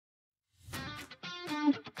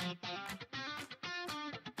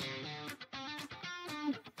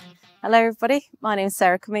Hello everybody, my name is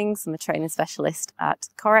Sarah Cummings. I'm a training specialist at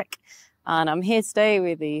KOREC and I'm here today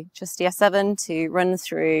with the trusty S7 to run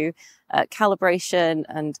through calibration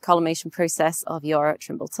and collimation process of your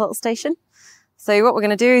Trimble total station. So what we're going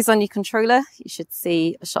to do is on your controller, you should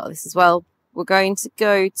see a shot of this as well. We're going to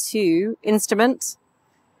go to Instrument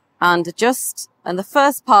and Adjust, and the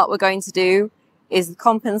first part we're going to do is the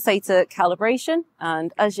compensator calibration,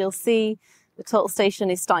 and as you'll see, the total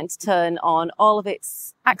station is starting to turn on all of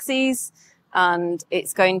its axes and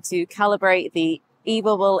it's going to calibrate the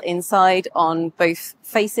E-bubble inside on both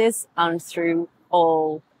faces and through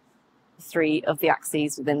all three of the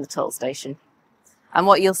axes within the total station. And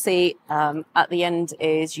what you'll see at the end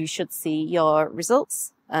is you should see your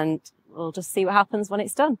results, and we'll just see what happens when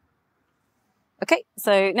it's done. Okay,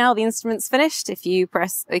 so now the instrument's finished. If you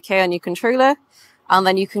press OK on your controller, and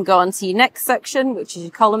then you can go on to your next section, which is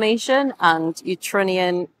your collimation and your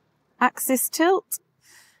trunnion axis tilt.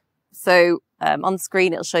 So on the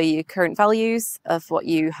screen, it'll show you your current values of what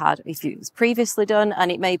you had if it was previously done, and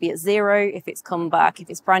it may be at 0 if it's come back, if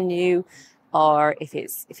it's brand new, or if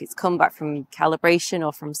it's come back from calibration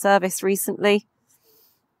or from service recently.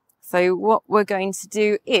 So what we're going to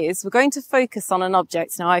do is we're going to focus on an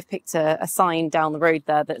object. Now I've picked a sign down the road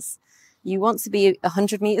there that's, you want to be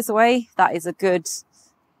 100 meters away. That is a good,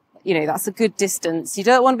 that's a good distance. You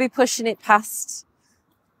don't want to be pushing it past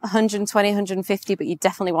 120, 150, but you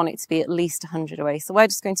definitely want it to be at least 100 away. So we're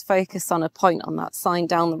just going to focus on a point on that sign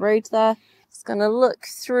down the road there. Just going to look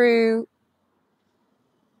through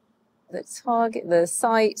the target, the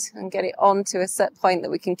site, and get it onto a set point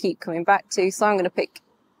that we can keep coming back to. So I'm going to pick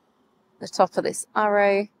the top of this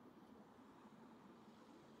arrow.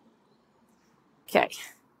 Okay.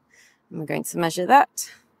 And we're going to measure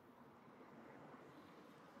that.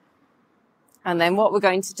 And then what we're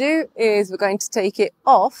going to do is we're going to take it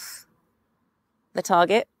off the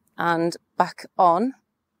target and back on.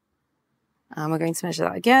 And we're going to measure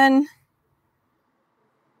that again.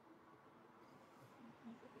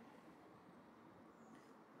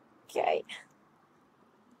 Okay.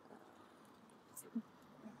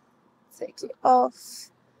 Take it off,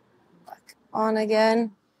 back on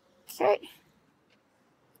again. Okay.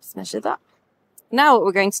 Measure that. Now what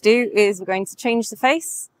we're going to do is we're going to change the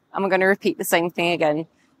face and we're going to repeat the same thing again.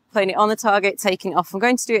 Putting it on the target, taking it off. I'm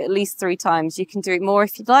going to do it at least 3 times. You can do it more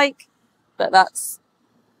if you'd like, but that's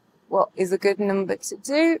what is a good number to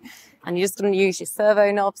do. And you're just going to use your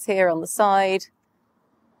servo knobs here on the side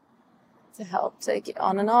to help take it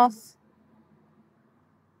on and off.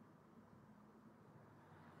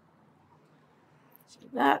 Do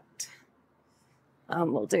that.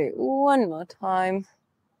 And we'll do it one more time.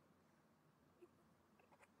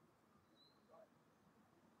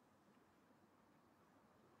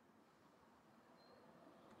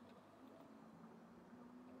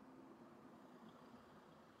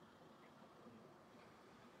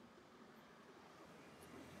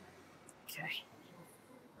 Okay.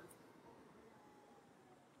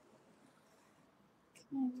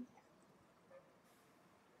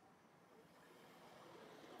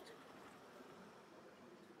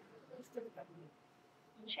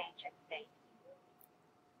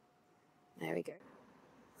 There we go.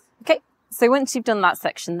 Okay, so once you've done that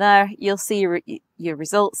section there, you'll see your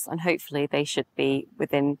results, and hopefully they should be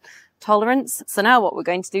within tolerance. So now what we're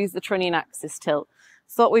going to do is the trunnion axis tilt.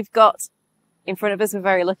 So what we've got in front of us, we're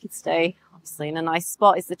very lucky today, obviously in a nice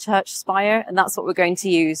spot, is the church spire, and that's what we're going to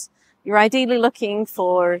use. You're ideally looking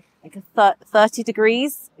for like a 30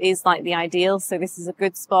 degrees is like the ideal. So this is a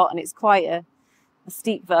good spot, and it's quite a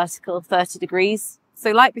steep vertical of 30 degrees.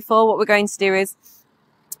 So like before, what we're going to do is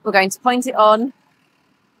we're going to point it on,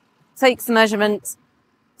 take some measurement,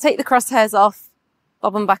 take the crosshairs off,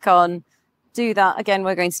 bob them back on, do that. Again,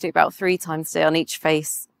 we're going to do about 3 times a day on each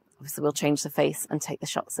face. Obviously, we'll change the face and take the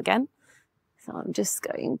shots again. So I'm just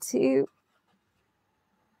going to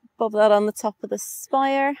bob that on the top of the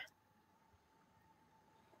spire.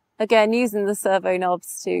 Again, using the servo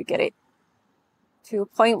knobs to get it to a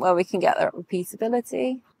point where we can get that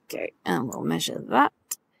repeatability. Okay, and we'll measure that.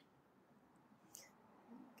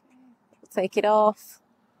 Take it off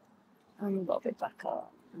and bob it back on.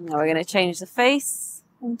 And now we're going to change the face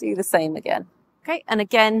and do the same again. Okay, and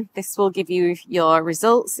again, this will give you your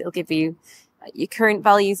results. It'll give you your current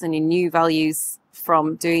values and your new values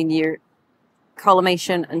from doing your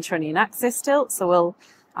collimation and trunnion axis tilt. So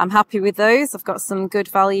I'm happy with those. I've got some good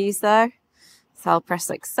values there. So I'll press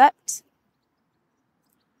accept.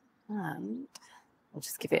 And I'll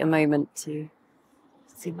just give it a moment to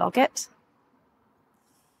log it.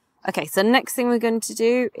 Okay, so next thing we're going to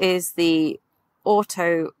do is the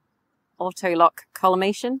auto lock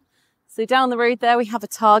collimation. So down the road there, we have a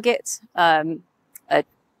target, a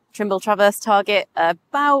Trimble Traverse target.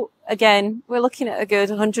 About, again, we're looking at a good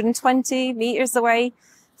 120 meters away.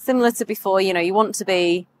 Similar to before, you know, you want to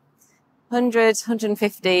be 100,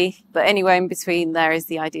 150, but anywhere in between there is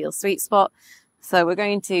the ideal sweet spot. So we're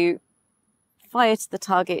going to fire to the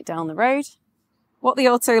target down the road. What the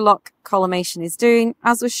auto lock collimation is doing,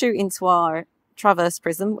 as we're shooting to our traverse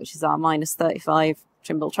prism, which is our -35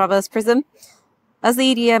 Trimble Traverse prism, as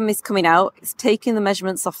the EDM is coming out, it's taking the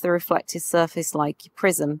measurements off the reflected surface like your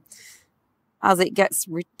prism. As it gets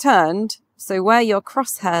returned, so where your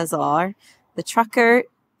crosshairs are, the tracker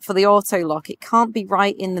for the auto lock, it can't be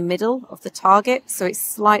right in the middle of the target, so it's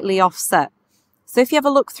slightly offset. So if you have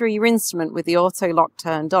a look through your instrument with the auto lock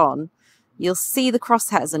turned on, you'll see the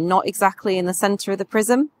crosshairs are not exactly in the center of the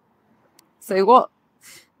prism. So what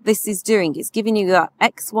this is doing, it's giving you that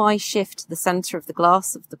XY shift to the center of the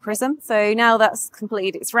glass of the prism. So now that's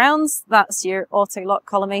completed its rounds, that's your auto lock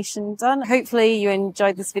collimation done. Hopefully you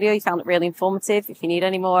enjoyed this video, you found it really informative. If you need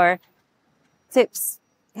any more tips,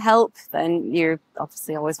 help, then you're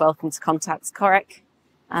obviously always welcome to contact KOREC.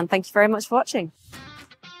 And thank you very much for watching.